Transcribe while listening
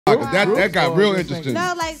That got real interesting.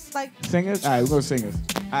 No, like singers. All right, we're going singers.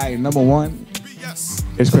 All right, number one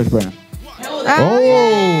is Chris Brown. Oh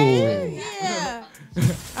yeah.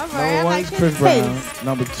 All right, I like Chris Brown.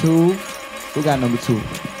 Number two, who got number two?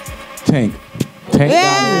 Tank.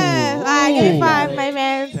 Yeah. All right, give me 5, my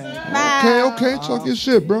man. Okay, talk your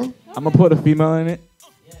shit, bro. I'm gonna put a female in it.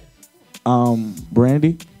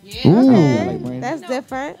 Brandy. Yeah. Okay. Like that's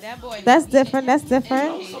different. That's different. That's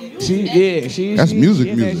music.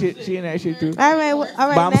 She in that shit too. All right.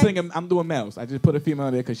 But I'm doing males. I just put a female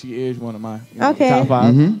in there because she is one of my top 5.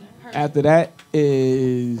 Mm-hmm. After that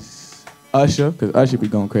is Usher, because Usher be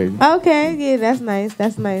going crazy. Okay, yeah, that's nice.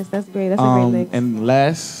 That's great. That's a great mix. And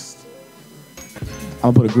last,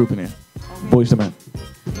 I'm gonna put a group in there. Boyz II Men.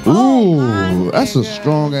 Ooh, that's a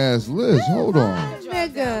strong ass list. Hold on.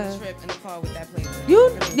 Nigga.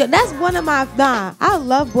 That's one of my I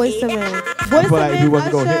love Boyz II Men. Boyz II Men. If you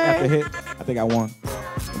wasn't going hit after hit, I think I won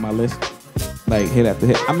on my list. Like hit after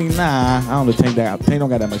hit. I mean, I don't know Tank don't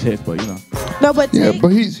got that much hits, but you know. No, but yeah, but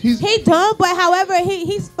he don't. But however,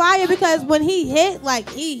 he's fire because when he hit, like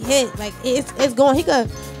it's going. He could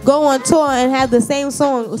go on tour and have the same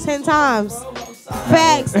song 10 times.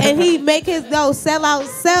 Facts, and he make his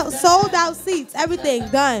sold out seats, everything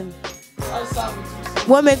done.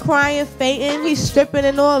 Women crying, fainting, he's stripping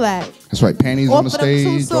and all that. That's right, panties on the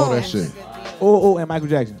stage, all that shit. Oh, and Michael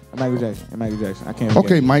Jackson. I can't.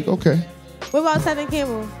 Okay, Mike. Okay. What about Tevin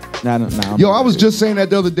Campbell? Nah. Yo, I was just saying that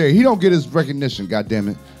the other day. He don't get his recognition. God damn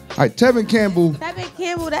it. All right, Tevin Campbell,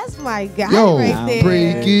 that's my guy right there.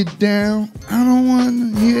 Break it down. I don't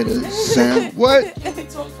want to hear the sound. What?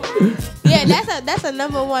 Yeah, that's a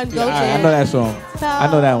number one go-to. I know that song. I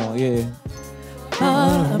know that one. Yeah.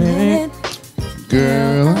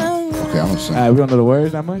 Girl. Okay, I'm saying. We don't know the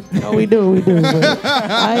words that much? No, we do. But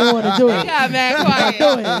I ain't want to do it. Yeah, man, quiet.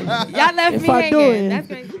 Y'all left me hanging. That's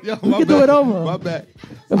crazy. Yo, we can do it over. My bad.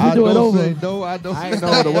 If we do it over. I don't I ain't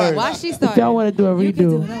know the words. Why she started? If y'all want to do a redo. You can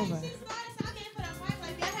do it over.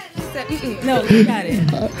 No, you got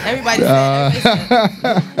it. Everybody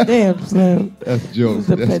said. Damn, Slim. That's jokes.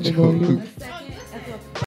 Depending on you.